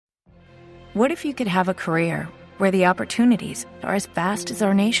What if you could have a career where the opportunities are as vast as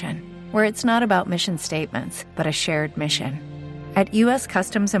our nation, where it's not about mission statements, but a shared mission? At U.S.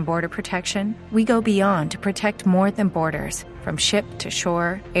 Customs and Border Protection, we go beyond to protect more than borders. From ship to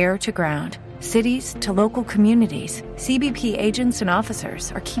shore, air to ground, cities to local communities, CBP agents and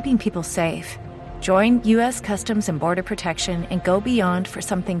officers are keeping people safe. Join U.S. Customs and Border Protection and go beyond for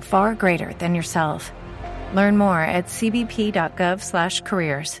something far greater than yourself. Learn more at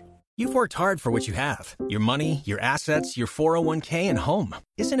cbp.gov/careers. You've worked hard for what you have. Your money, your assets, your 401k, and home.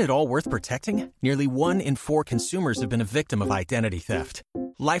 Isn't it all worth protecting? Nearly 1 in 4 consumers have been a victim of identity theft.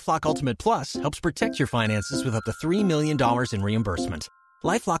 LifeLock Ultimate Plus helps protect your finances with up to $3 million in reimbursement.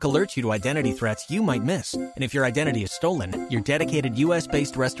 LifeLock alerts you to identity threats you might miss. And if your identity is stolen, your dedicated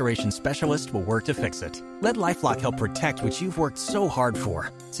U.S.-based restoration specialist will work to fix it. Let LifeLock help protect what you've worked so hard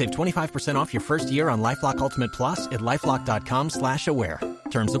for. Save 25% off your first year on LifeLock Ultimate Plus at LifeLock.com/aware.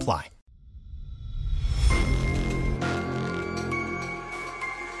 Terms apply.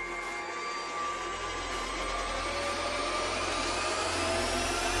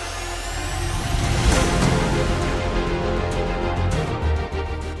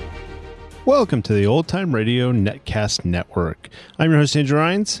 Welcome to the Old Time Radio Netcast Network. I'm your host, Andrew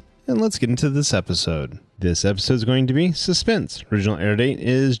Rines, and let's get into this episode. This episode is going to be Suspense. Original air date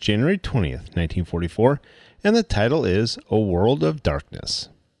is January 20th, 1944, and the title is A World of Darkness.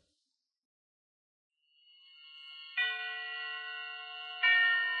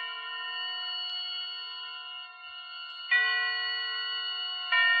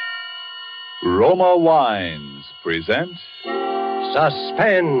 Roma Wines present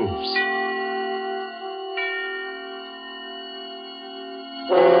Suspense.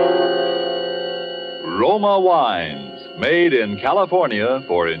 Roma Wines, made in California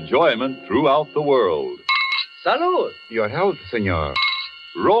for enjoyment throughout the world. Salud. Your health, senor.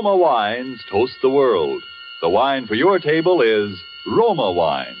 Roma Wines toast the world. The wine for your table is Roma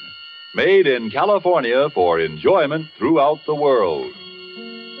Wine, made in California for enjoyment throughout the world.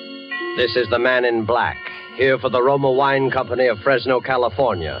 This is the man in black, here for the Roma Wine Company of Fresno,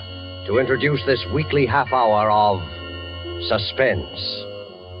 California, to introduce this weekly half hour of Suspense.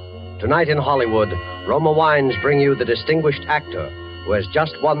 Tonight in Hollywood, Roma Wines bring you the distinguished actor who has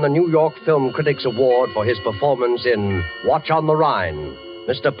just won the New York Film Critics Award for his performance in Watch on the Rhine,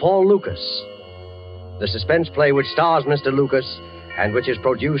 Mr. Paul Lucas. The suspense play which stars Mr. Lucas and which is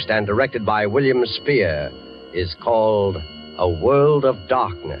produced and directed by William Spear is called A World of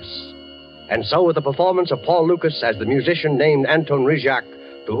Darkness. And so with the performance of Paul Lucas as the musician named Anton Rizak,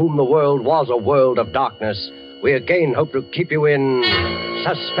 to whom the world was a world of darkness, we again hope to keep you in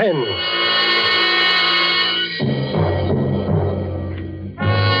suspense.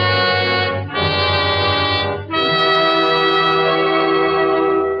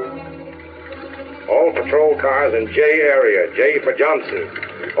 All patrol cars in J area, J for Johnson.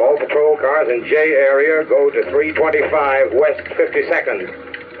 All patrol cars in J area go to 325 West 52nd,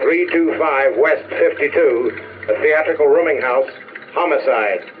 325 West 52, a theatrical rooming house,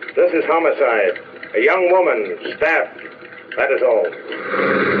 homicide. This is homicide. A young woman stabbed. That is all.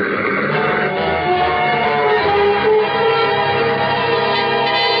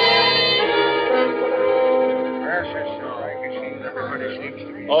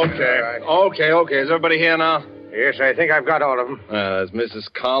 Okay. Is everybody here now? Yes, I think I've got all of them. There's Mrs.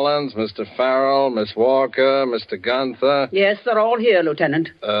 Collins, Mr. Farrell, Miss Walker, Mr. Gunther. Yes, they're all here,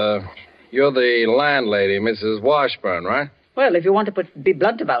 Lieutenant. You're the landlady, Mrs. Washburn, right? Well, if you want to be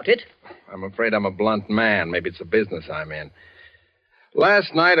blunt about it. I'm afraid I'm a blunt man. Maybe it's the business I'm in.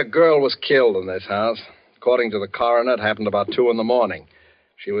 Last night, a girl was killed in this house. According to the coroner, it happened about 2 a.m.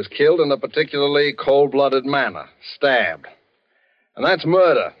 She was killed in a particularly cold-blooded manner, stabbed. And that's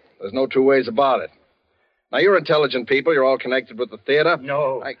murder. There's no two ways about it. Now, you're intelligent people. You're all connected with the theater.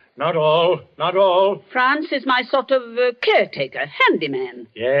 No, not all. France is my sort of caretaker, handyman.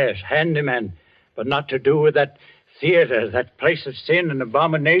 Yes, handyman, but not to do with that theater, that place of sin and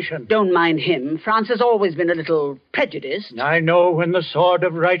abomination. Don't mind him. France has always been a little prejudiced. I know when the sword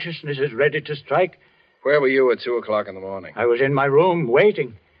of righteousness is ready to strike. Where were you at 2 o'clock in the morning? I was in my room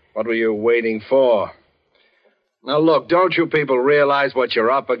waiting. What were you waiting for? Now, look, don't you people realize what you're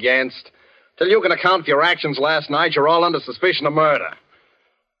up against? Till you can account for your actions last night, you're all under suspicion of murder.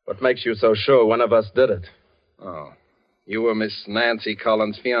 What makes you so sure one of us did it? Oh, you were Miss Nancy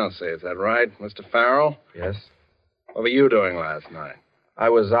Collins' fiancé, is that right, Mr. Farrell? Yes. What were you doing last night? I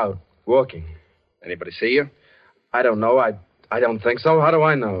was out walking. Anybody see you? I don't know. I don't think so. How do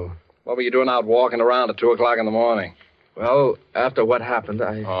I know? What were you doing out walking around at 2 o'clock in the morning? Well, after what happened,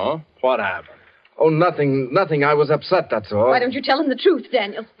 Oh? What happened? Oh, nothing. I was upset, that's all. Why don't you tell him the truth,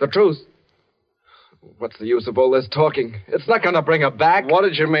 Daniel? The truth? What's the use of all this talking? It's not going to bring her back. What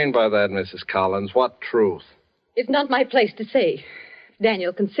did you mean by that, Mrs. Collins? What truth? It's not my place to say.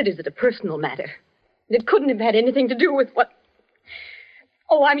 Daniel considers it a personal matter. It couldn't have had anything to do with what...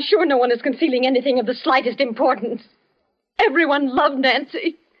 Oh, I'm sure no one is concealing anything of the slightest importance. Everyone loved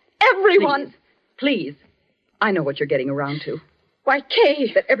Nancy. Everyone. Please. I know what you're getting around to. Why,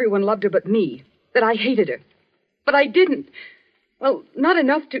 Kay. That everyone loved her but me. That I hated her. But I didn't. Well, not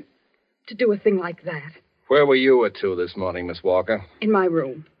enough to do a thing like that. Where were you at 2 this morning, Miss Walker? In my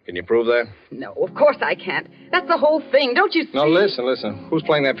room. Can you prove that? No, of course I can't. That's the whole thing, don't you see? No, listen. Who's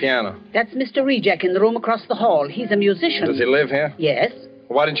playing that piano? That's Mr. Reject in the room across the hall. He's a musician. Does he live here? Yes.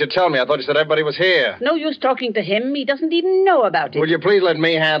 Why didn't you tell me? I thought you said everybody was here. No use talking to him. He doesn't even know about it. Will you please let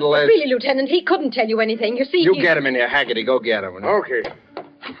me handle this? Really, Lieutenant, he couldn't tell you anything. You see, You get him in here, Haggerty. Go get him. Okay.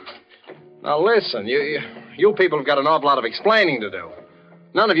 Now, listen. You people have got an awful lot of explaining to do.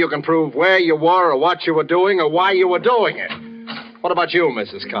 None of you can prove where you were or what you were doing or why you were doing it. What about you,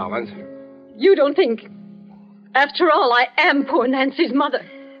 Mrs. Collins? You don't think... After all, I am poor Nancy's mother.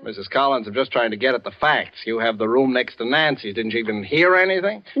 Mrs. Collins, I'm just trying to get at the facts. You have the room next to Nancy's. Didn't you even hear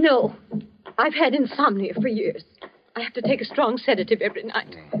anything? No. I've had insomnia for years. I have to take a strong sedative every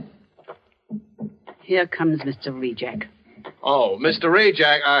night. Here comes Mr. Reject. Oh, Mr.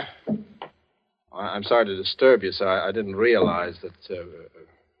 Reject, I'm sorry to disturb you, sir. I didn't realize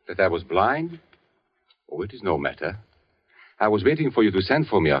That I was blind? Oh, it is no matter. I was waiting for you to send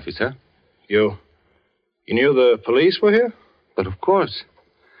for me, officer. You knew the police were here? But of course.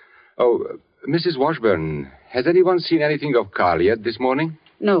 Oh, Mrs. Washburn, has anyone seen anything of Carl yet this morning?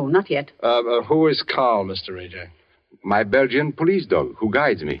 No, not yet. Who is Carl, Mr. Reject? My Belgian police dog, who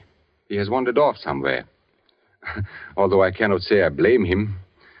guides me. He has wandered off somewhere. Although I cannot say I blame him.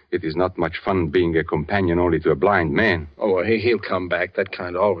 It is not much fun being a companion only to a blind man. Oh, well, he'll come back. That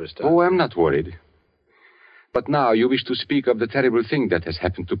kind always does. Oh, I'm not worried. But now you wish to speak of the terrible thing that has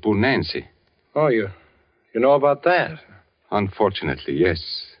happened to poor Nancy. Oh, you know about that? Unfortunately, yes.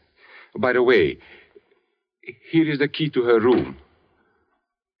 By the way, here is the key to her room.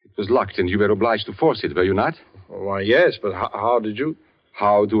 It was locked and you were obliged to force it, were you not? Why, yes, but how did you...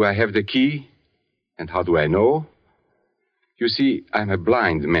 How do I have the key? And how do I know? You see, I'm a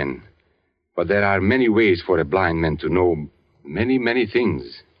blind man. But there are many ways for a blind man to know many, many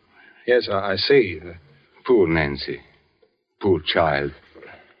things. Yes, I see. Poor Nancy. Poor child.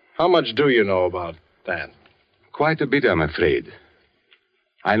 How much do you know about that? Quite a bit, I'm afraid.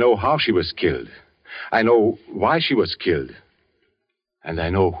 I know how she was killed. I know why she was killed. And I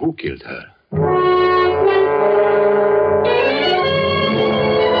know who killed her.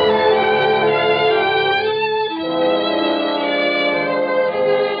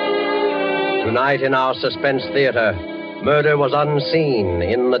 Tonight in our Suspense Theater, murder was unseen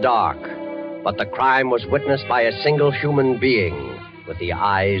in the dark, but the crime was witnessed by a single human being with the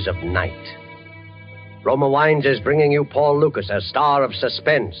eyes of night. Roma Wines is bringing you Paul Lucas as star of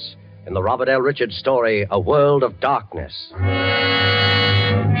Suspense in the Robert L. Richards story, A World of Darkness.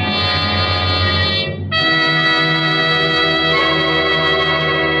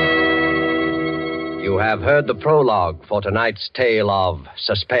 You have heard the prologue for tonight's tale of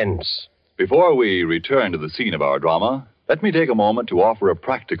Suspense. Before we return to the scene of our drama, let me take a moment to offer a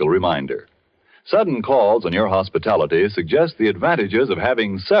practical reminder. Sudden calls on your hospitality suggest the advantages of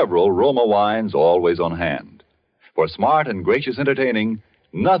having several Roma wines always on hand. For smart and gracious entertaining,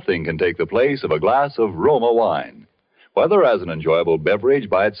 nothing can take the place of a glass of Roma wine, whether as an enjoyable beverage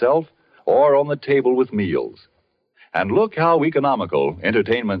by itself or on the table with meals. And look how economical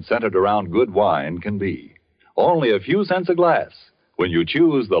entertainment centered around good wine can be. Only a few cents a glass when you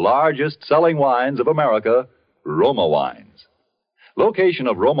choose the largest selling wines of America, Roma Wines. Location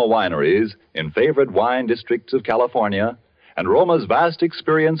of Roma wineries in favored wine districts of California and Roma's vast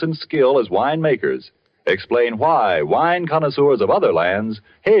experience and skill as winemakers explain why wine connoisseurs of other lands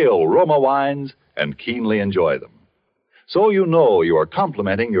hail Roma wines and keenly enjoy them. So you know you are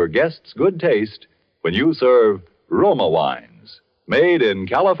complimenting your guests' good taste when you serve Roma wines, made in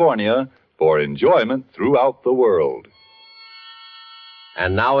California for enjoyment throughout the world.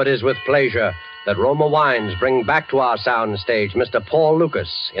 And now it is with pleasure that Roma Wines bring back to our sound stage Mr. Paul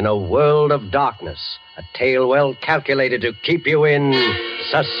Lucas in A World of Darkness, a tale well calculated to keep you in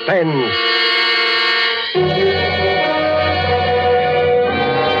suspense.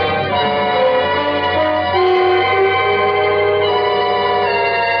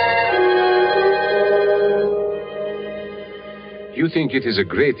 You think it is a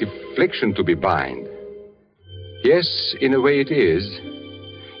great affliction to be blind. Yes, in a way it is.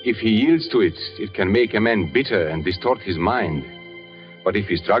 If he yields to it, it can make a man bitter and distort his mind. But if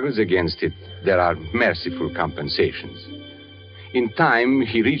he struggles against it, there are merciful compensations. In time,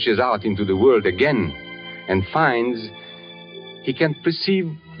 he reaches out into the world again and finds he can perceive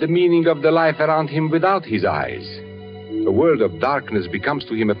the meaning of the life around him without his eyes. A world of darkness becomes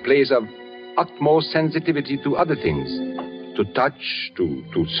to him a place of utmost sensitivity to other things, to touch,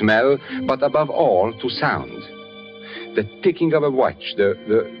 to smell, but above all, to sound. The ticking of a watch,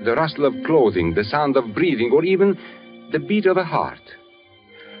 the rustle of clothing, the sound of breathing, or even the beat of a heart.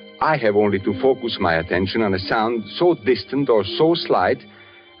 I have only to focus my attention on a sound so distant or so slight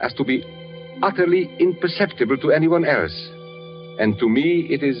as to be utterly imperceptible to anyone else. And to me,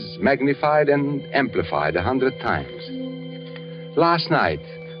 it is magnified and amplified 100 times. Last night,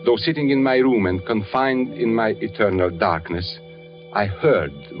 though sitting in my room and confined in my eternal darkness, I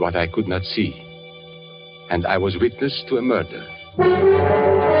heard what I could not see. And I was witness to a murder.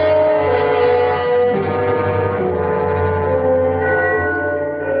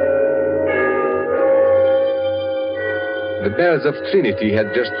 The bells of Trinity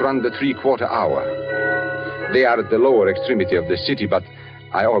had just run the 3/4 hour. They are at the lower extremity of the city, but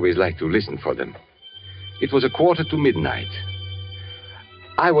I always like to listen for them. It was 1:45 midnight.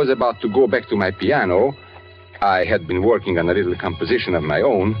 I was about to go back to my piano. I had been working on a little composition of my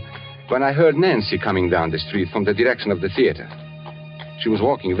own when I heard Nancy coming down the street from the direction of the theater. She was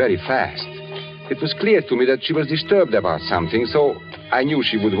walking very fast. It was clear to me that she was disturbed about something, so I knew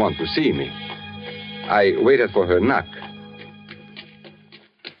she would want to see me. I waited for her knock.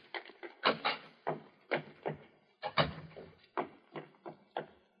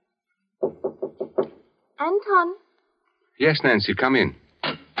 Anton? Yes, Nancy, come in.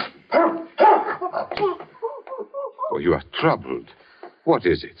 Oh, you are troubled. What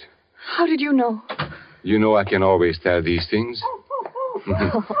is it? How did you know? You know I can always tell these things.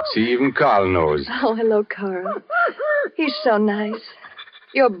 See, even Carl knows. Oh, hello, Carl. He's so nice.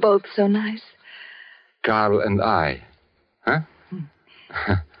 You're both so nice. Carl and I. Huh?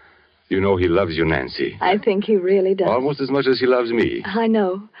 You know he loves you, Nancy. I think he really does. Almost as much as he loves me. I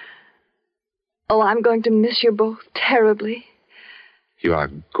know. Oh, I'm going to miss you both terribly. You are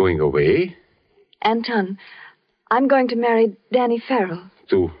going away? Anton, I'm going to marry Danny Farrell.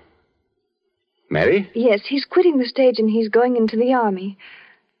 To marry? Yes, he's quitting the stage and he's going into the army.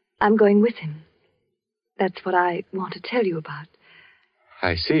 I'm going with him. That's what I want to tell you about.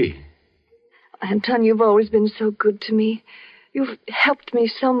 I see. Anton, you've always been so good to me. You've helped me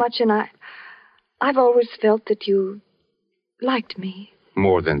so much, and I've always felt that you liked me.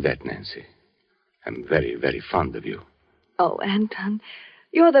 More than that, Nancy. I'm very, very fond of you. Oh, Anton,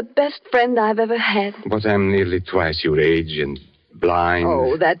 you're the best friend I've ever had. But I'm nearly twice your age and blind.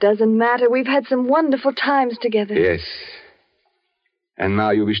 Oh, that doesn't matter. We've had some wonderful times together. Yes. And now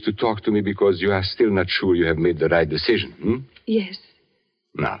you wish to talk to me because you are still not sure you have made the right decision, hmm? Yes.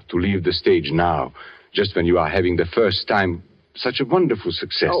 Now, to leave the stage now, just when you are having the first time such a wonderful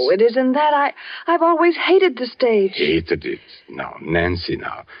success. Oh, it isn't that. I've always hated the stage. Hated it? No, Nancy,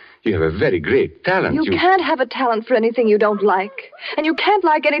 now. You have a very great talent. You can't have a talent for anything you don't like. And you can't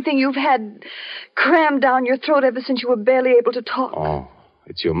like anything you've had crammed down your throat ever since you were barely able to talk. Oh,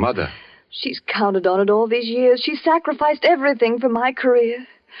 it's your mother. She's counted on it all these years. She sacrificed everything for my career.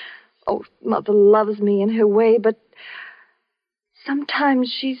 Oh, Mother loves me in her way, but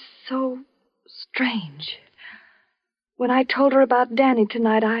sometimes she's so strange. When I told her about Danny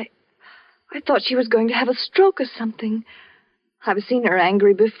tonight, I thought she was going to have a stroke or something. I've seen her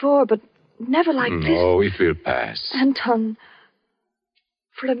angry before, but never like this. Oh, it will pass. Anton,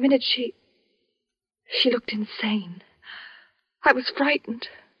 for a minute she looked insane. I was frightened,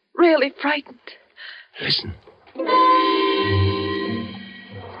 really frightened. Listen.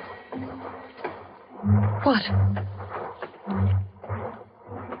 What?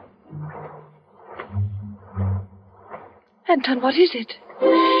 Anton, what is it?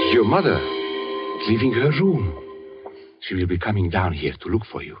 Your mother, leaving her room. She will be coming down here to look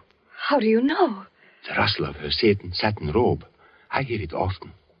for you. How do you know? The rustle of her satin robe. I hear it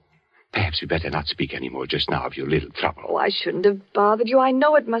often. Perhaps we better not speak any more just now of your little trouble. Oh, I shouldn't have bothered you. I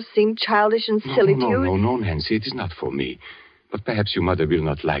know it must seem childish and silly to you. No, Nancy, it is not for me. But perhaps your mother will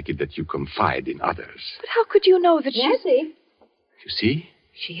not like it that you confide in others. But how could you know that Nancy? You see?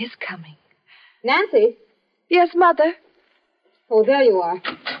 She is coming. Nancy? Yes, Mother? Oh, there you are.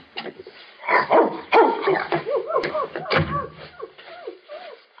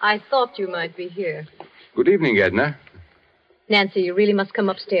 I thought you might be here. Good evening, Edna. Nancy, you really must come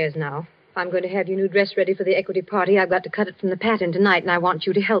upstairs now. If I'm going to have your new dress ready for the equity party, I've got to cut it from the pattern tonight, and I want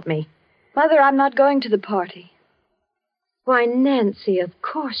you to help me. Mother, I'm not going to the party. Why, Nancy, of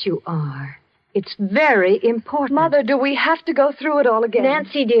course you are. It's very important. Mother, do we have to go through it all again?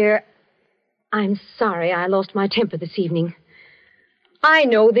 Nancy, dear, I'm sorry I lost my temper this evening. I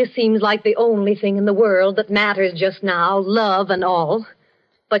know this seems like the only thing in the world that matters just now, love and all.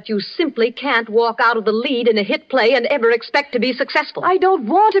 But you simply can't walk out of the lead in a hit play and ever expect to be successful. I don't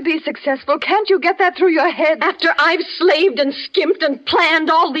want to be successful. Can't you get that through your head? After I've slaved and skimped and planned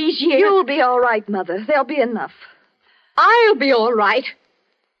all these years. You'll be all right, Mother. There'll be enough. I'll be all right.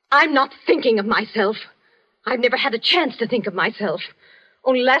 I'm not thinking of myself. I've never had a chance to think of myself.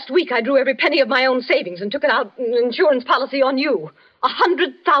 Only last week I drew every penny of my own savings and took it out in an insurance policy on you.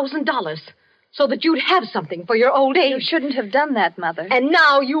 $100,000. So that you'd have something for your old age. You shouldn't have done that, Mother. And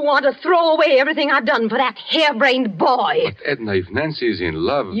now you want to throw away everything I've done for that harebrained boy. But, Edna, if Nancy is in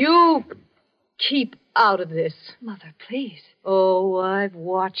love... You keep out of this. Mother, please. Oh, I've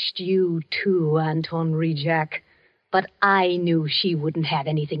watched you too, Anton Rejack. But I knew she wouldn't have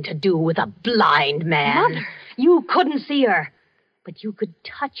anything to do with a blind man. Mother. You couldn't see her. But you could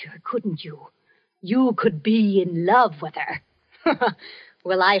touch her, couldn't you? You could be in love with her.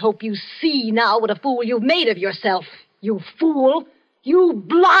 Well, I hope you see now what a fool you've made of yourself. You fool. You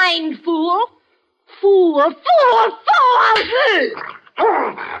blind fool. Fool, fool, fool!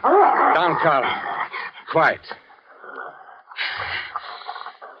 Down, Carl. Quiet.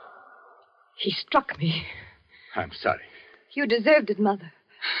 He struck me. I'm sorry. You deserved it, Mother.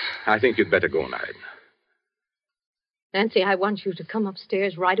 I think you'd better go now, Edna. Nancy, I want you to come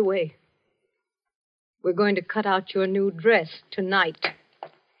upstairs right away. We're going to cut out your new dress tonight.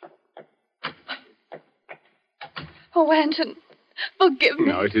 Oh, Anton, forgive me.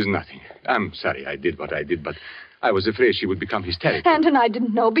 No, it is nothing. I'm sorry I did what I did, but I was afraid she would become hysterical. Anton, I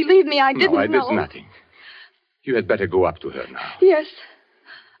didn't know. Believe me, I didn't know. No, it's nothing. You had better go up to her now. Yes.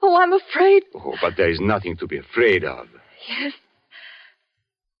 Oh, I'm afraid. Oh, but there is nothing to be afraid of. Yes.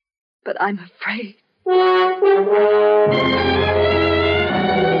 But I'm afraid.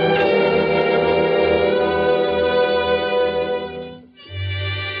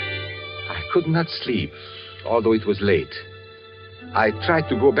 I could not sleep, although it was late. I tried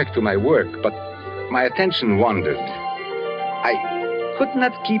to go back to my work, but my attention wandered. I could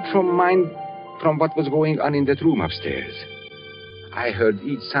not keep from mind from what was going on in that room upstairs. I heard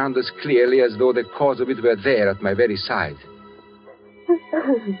each sound as clearly as though the cause of it were there at my very side.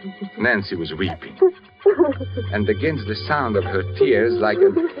 Nancy was weeping, and against the sound of her tears, like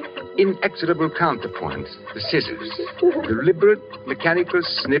an inexorable counterpoint, the scissors, deliberate mechanical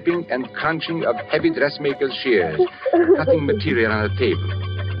snipping and crunching of heavy dressmaker's shears, cutting material on a table.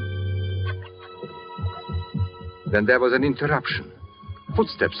 Then there was an interruption.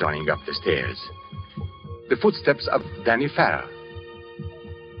 Footsteps running up the stairs. The footsteps of Danny Farrell.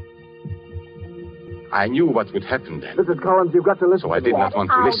 I knew what would happen then. Mrs. Collins, you've got to listen. So I did not want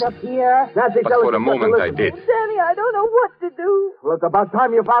to listen. Here. Nancy, but for a moment I did. Danny, I don't know what to do. Well, it's about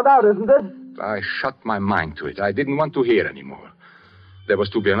time you found out, isn't it? I shut my mind to it. I didn't want to hear anymore. There was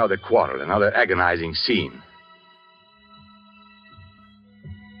to be another quarrel, another agonizing scene.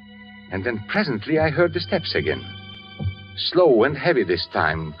 And then presently I heard the steps again. Slow and heavy this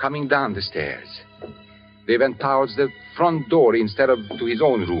time, coming down the stairs. They went towards the front door instead of to his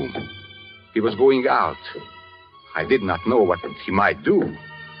own room. He was going out. I did not know what he might do.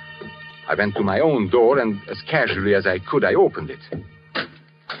 I went to my own door, and as casually as I could, I opened it.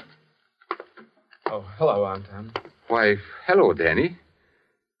 Oh, hello, Anton. Why, hello, Danny.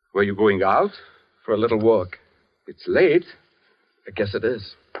 Were you going out? For a little walk. It's late. I guess it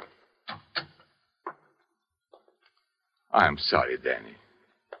is. I'm sorry, Danny.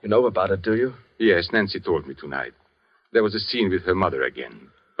 You know about it, do you? Yes, Nancy told me tonight. There was a scene with her mother again.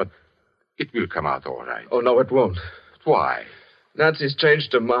 But it will come out all right. Oh, no, it won't. Why? Nancy's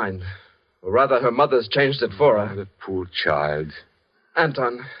changed her mind. Or rather, her mother's changed it for her. The poor child.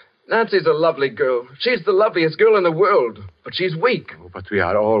 Anton, Nancy's a lovely girl. She's the loveliest girl in the world. But she's weak. Oh, but we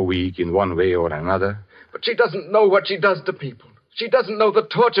are all weak in one way or another. But she doesn't know what she does to people. She doesn't know the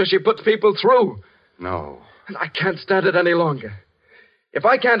torture she puts people through. No. And I can't stand it any longer. If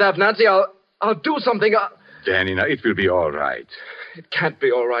I can't have Nancy, I'll do something. Danny, now, it will be all right. It can't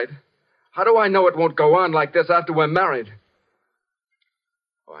be all right. How do I know it won't go on like this after we're married?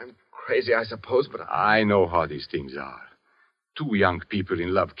 Oh, I'm crazy, I suppose, but I know how these things are. Two young people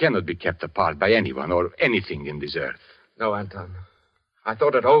in love cannot be kept apart by anyone or anything in this earth. No, Anton. I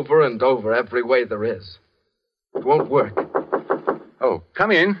thought it over and over every way there is. It won't work. Oh,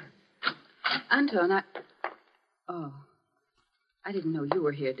 come in. Anton, Oh. I didn't know you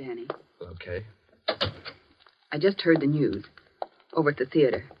were here, Danny. Okay. I just heard the news. Over at the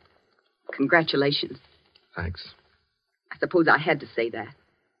theater. Congratulations. Thanks. I suppose I had to say that.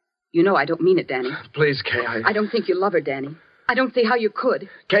 You know I don't mean it, Danny. Please, Kay, I don't think you love her, Danny. I don't see how you could.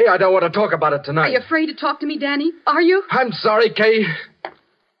 Kay, I don't want to talk about it tonight. Are you afraid to talk to me, Danny? Are you? I'm sorry, Kay.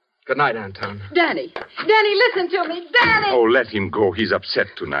 Good night, Anton. Danny. Danny, listen to me. Danny! Oh, let him go. He's upset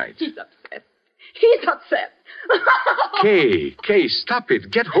tonight. He's upset. He's upset. Kay, stop it.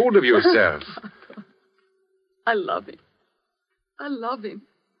 Get hold of yourself. I love him. I love him.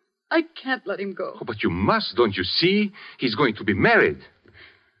 I can't let him go. Oh, but you must, don't you see? He's going to be married.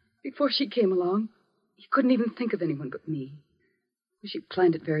 Before she came along, he couldn't even think of anyone but me. She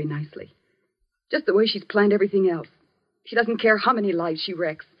planned it very nicely. Just the way she's planned everything else. She doesn't care how many lives she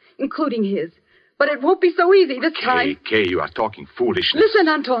wrecks, including his. But it won't be so easy this time. Kay, you are talking foolishness. Listen,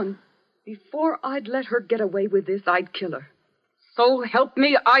 Anton. Before I'd let her get away with this, I'd kill her. So help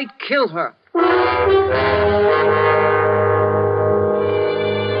me, I'd kill her.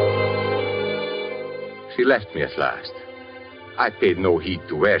 She left me at last. I paid no heed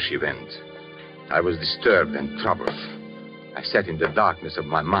to where she went. I was disturbed and troubled. I sat in the darkness of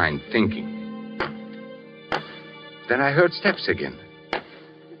my mind thinking. Then I heard steps again.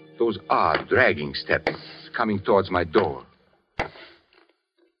 Those odd, dragging steps coming towards my door.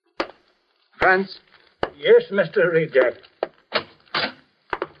 Franz? Yes, Mr. Reject.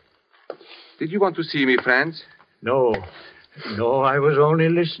 Did you want to see me, Franz? No, I was only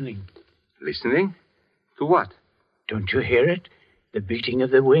listening. Listening? To what? Don't you hear it? The beating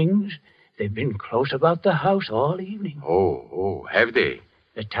of the wings? They've been close about the house all evening. Oh, have they?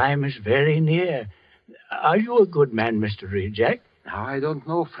 The time is very near. Are you a good man, Mr. Reject? Now, I don't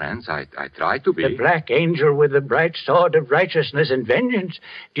know, Franz. I try to be. The black angel with the bright sword of righteousness and vengeance.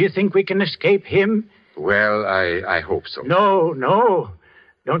 Do you think we can escape him? Well, I hope so. No.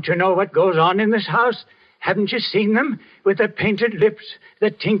 Don't you know what goes on in this house? Haven't you seen them? With their painted lips,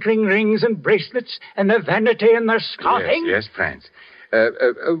 the tinkling rings and bracelets, and the vanity and their scoffing? Yes, Franz.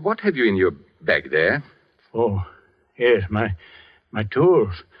 What have you in your bag there? Oh, yes, my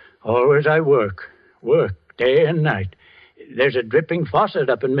tools. Always I work day and night. There's a dripping faucet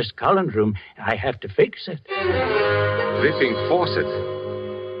up in Miss Collins' room. I have to fix it. Dripping faucet?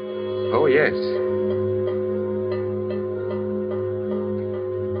 Oh, yes.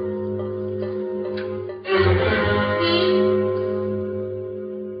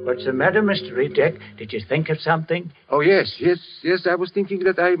 What's the matter, Mr. Reject? Did you think of something? Oh, yes. I was thinking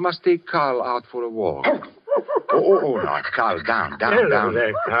that I must take Carl out for a walk. Now, Carl, down. Hello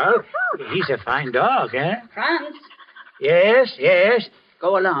there, Carl. He's a fine dog, eh? Franz. Yes.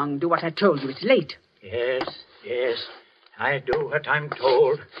 Go along. Do what I told you. It's late. Yes. I do what I'm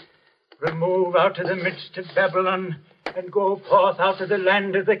told. Remove out of the midst of Babylon and go forth out of the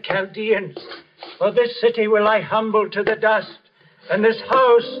land of the Chaldeans. For this city will I humble to the dust, and this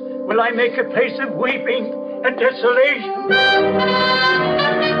house will I make a place of weeping and desolation.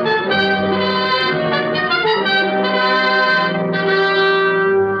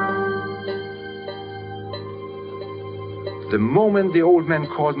 The moment the old man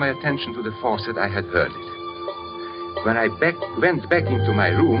called my attention to the faucet, I had heard it. When I went back into my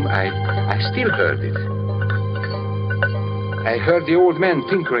room, I still heard it. I heard the old man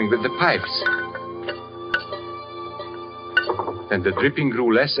tinkering with the pipes. Then the dripping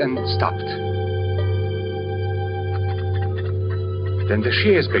grew less and stopped. Then the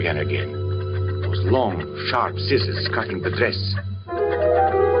shears began again. Those long, sharp scissors cutting the dress.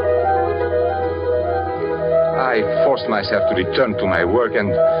 I forced myself to return to my work,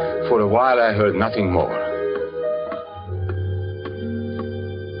 and for a while I heard nothing more.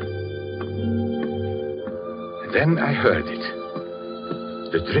 Then I heard it.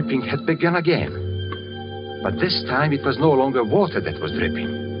 The dripping had begun again. But this time it was no longer water that was dripping.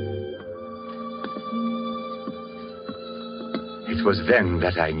 It was then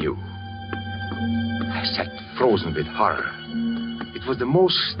that I knew. I sat frozen with horror. It was the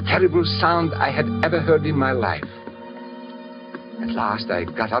most terrible sound I had ever heard in my life. At last I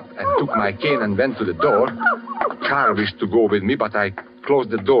got up and took my cane and went to the door. Carl wished to go with me, but I closed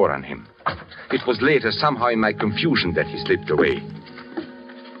the door on him. It was later, somehow in my confusion, that he slipped away.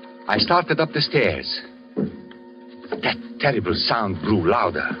 I started up the stairs. That terrible sound grew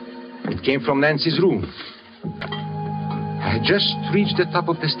louder. It came from Nancy's room. I had just reached the top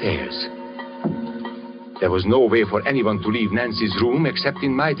of the stairs. There was no way for anyone to leave Nancy's room except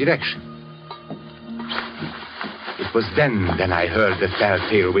in my direction. It was then I heard the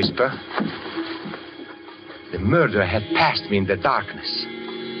telltale whisper. The murderer had passed me in the darkness.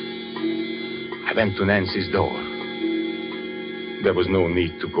 I went to Nancy's door. There was no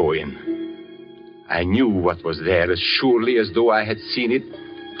need to go in. I knew what was there as surely as though I had seen it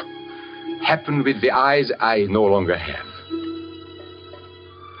happen with the eyes I no longer have.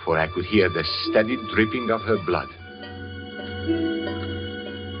 for I could hear the steady dripping of her blood.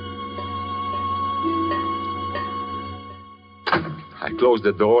 I closed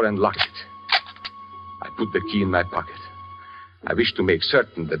the door and locked it. I put the key in my pocket. I wished to make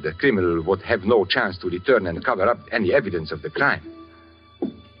certain that the criminal would have no chance to return and cover up any evidence of the crime.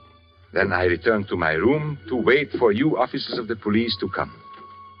 Then I returned to my room to wait for you officers of the police to come.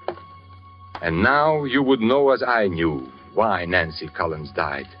 And now you would know as I knew why Nancy Collins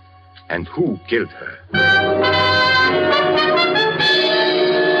died and who killed her.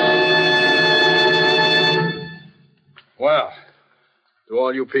 Well, do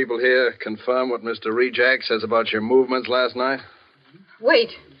all you people here confirm what Mr. Rejack says about your movements last night?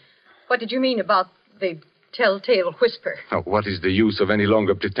 Wait. What did you mean about the telltale whisper? Now, what is the use of any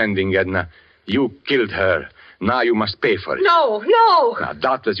longer pretending, Edna? You killed her. Now you must pay for it. No. Now,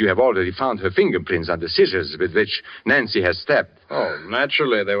 doubtless you have already found her fingerprints on the scissors with which Nancy has stabbed. Oh,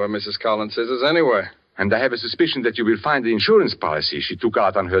 naturally, they were Mrs. Collins' scissors anyway. And I have a suspicion that you will find the insurance policy she took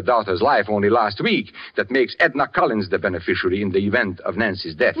out on her daughter's life only last week that makes Edna Collins the beneficiary in the event of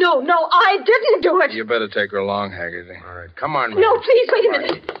Nancy's death. No, I didn't do it. You better take her along, Haggerty. All right, come on, man. No, please, wait a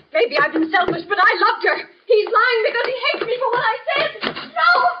minute. Maybe I've been selfish, but I loved her. He's lying because he hates me for what I said. No,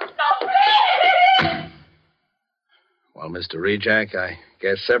 please! Well, Mr. Rejack, I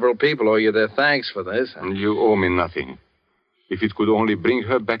guess several people owe you their thanks for this. And you owe me nothing. If it could only bring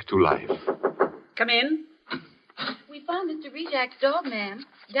her back to life. Come in. We found Mr. Rejack's dog, ma'am,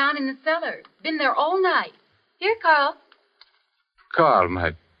 down in the cellar. Been there all night. Here, Carl. Carl,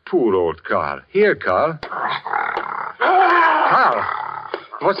 my poor old Carl. Here, Carl. Carl,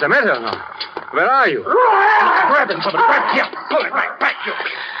 what's the matter now? Where are you? Grab him, somebody. Grab him. Pull him right back.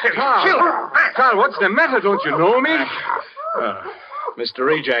 Carl, what's the matter? Don't you know me? Mr.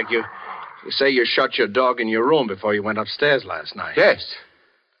 Rejack, you say you shut your dog in your room before you went upstairs last night. Yes.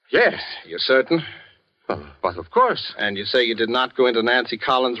 You're certain? But of course. And you say you did not go into Nancy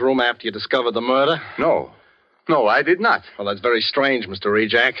Collins' room after you discovered the murder? No, I did not. Well, that's very strange, Mr.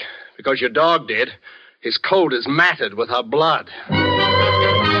 Rejack, because your dog did. His coat is matted with her blood.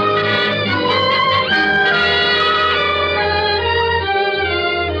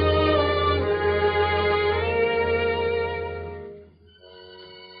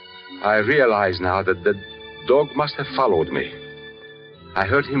 I realize now that the dog must have followed me. I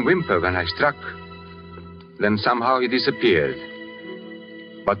heard him whimper when I struck. Then somehow he disappeared.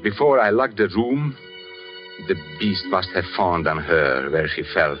 But before I locked the room, the beast must have fawned on her where she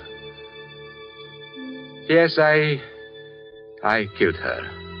fell. Yes, I killed her.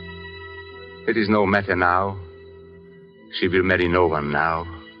 It is no matter now. She will marry no one now.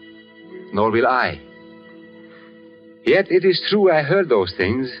 Nor will I. Yet it is true I heard those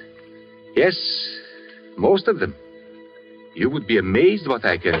things. Yes, most of them. You would be amazed what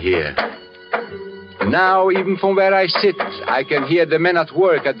I can hear. Now, even from where I sit, I can hear the men at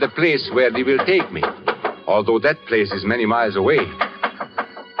work at the place where they will take me, although that place is many miles away.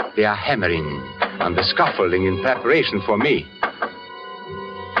 They are hammering on the scaffolding in preparation for me.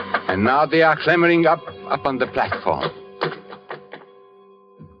 And now they are clambering up on the platform.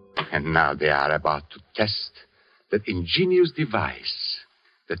 And now they are about to test that ingenious device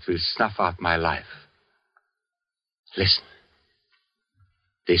that will snuff out my life. Listen.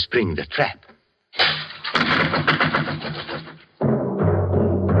 They spring the trap.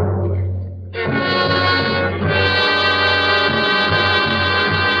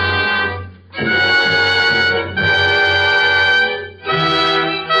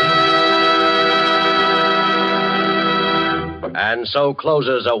 And so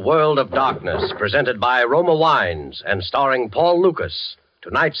closes A World of Darkness, presented by Roma Wines and starring Paul Lucas.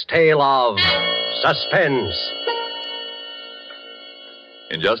 Tonight's tale of Suspense.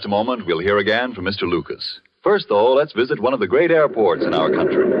 In just a moment, we'll hear again from Mr. Lucas. First, though, let's visit one of the great airports in our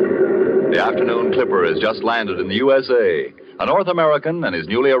country. The afternoon clipper has just landed in the USA. A North American and his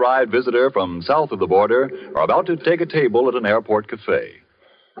newly arrived visitor from south of the border are about to take a table at an airport cafe.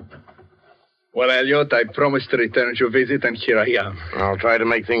 Well, Elliot, I promised to return your visit, and here I am. I'll try to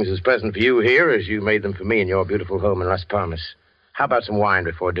make things as pleasant for you here as you made them for me in your beautiful home in Las Palmas. How about some wine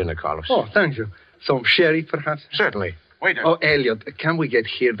before dinner, Carlos? Oh, thank you. Some sherry, perhaps? Certainly. Waiter. Oh, Elliot, can we get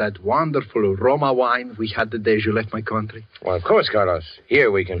here that wonderful Roma wine we had the day you left my country? Well, of course, Carlos.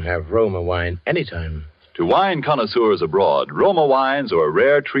 Here we can have Roma wine anytime. To wine connoisseurs abroad, Roma wines are a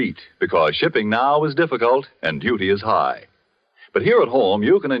rare treat because shipping now is difficult and duty is high. But here at home,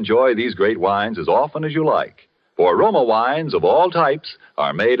 you can enjoy these great wines as often as you like. For Roma wines of all types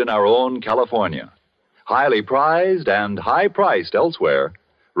are made in our own California. Highly prized and high-priced elsewhere,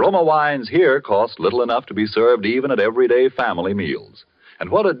 Roma wines here cost little enough to be served even at everyday family meals. and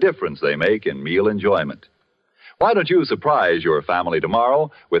what a difference they make in meal enjoyment. Why don't you surprise your family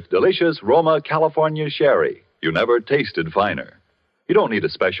tomorrow with delicious Roma California sherry? You never tasted finer. You don't need a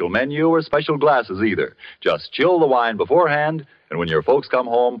special menu or special glasses either. Just chill the wine beforehand, and when your folks come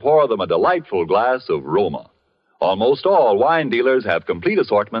home, pour them a delightful glass of Roma. Almost all wine dealers have complete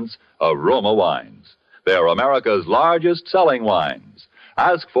assortments of Roma wines. They're America's largest selling wines.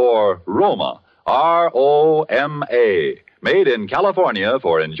 Ask for Roma, R-O-M-A, made in California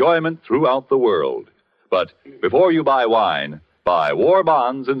for enjoyment throughout the world. But before you buy wine, buy war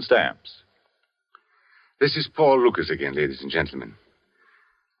bonds and stamps. This is Paul Lucas again, ladies and gentlemen.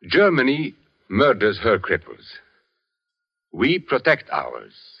 Germany murders her cripples. We protect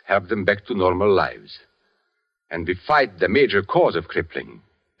ours, help them back to normal lives. And we fight the major cause of crippling,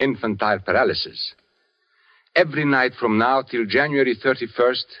 infantile paralysis. Every night from now till January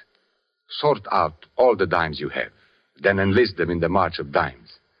 31st, sort out all the dimes you have, then enlist them in the March of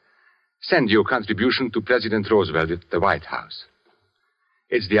Dimes. Send your contribution to President Roosevelt at the White House.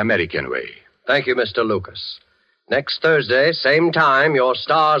 It's the American way. Thank you, Mr. Lucas. Next Thursday, same time, your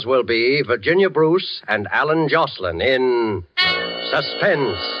stars will be Virginia Bruce and Alan Jocelyn in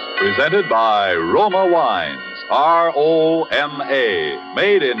Suspense. Presented by Roma Wines, R-O-M-A,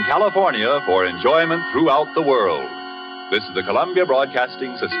 made in California for enjoyment throughout the world. This is the Columbia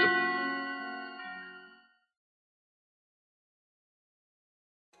Broadcasting System.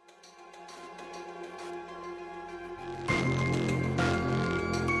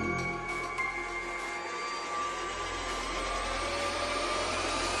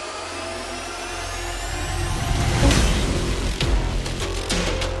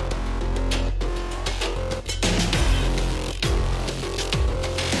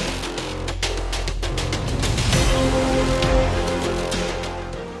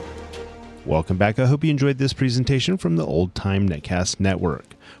 Welcome back. I hope you enjoyed this presentation from the Old Time Netcast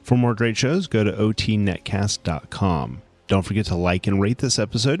Network. For more great shows, go to otnetcast.com. Don't forget to like and rate this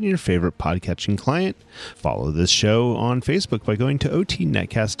episode in your favorite podcatching client. Follow this show on Facebook by going to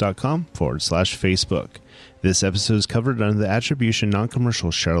otnetcast.com/Facebook. This episode is covered under the Attribution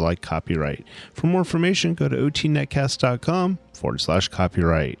Non-Commercial Share Alike copyright. For more information, go to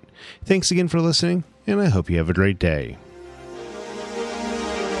otnetcast.com/copyright. Thanks again for listening, and I hope you have a great day.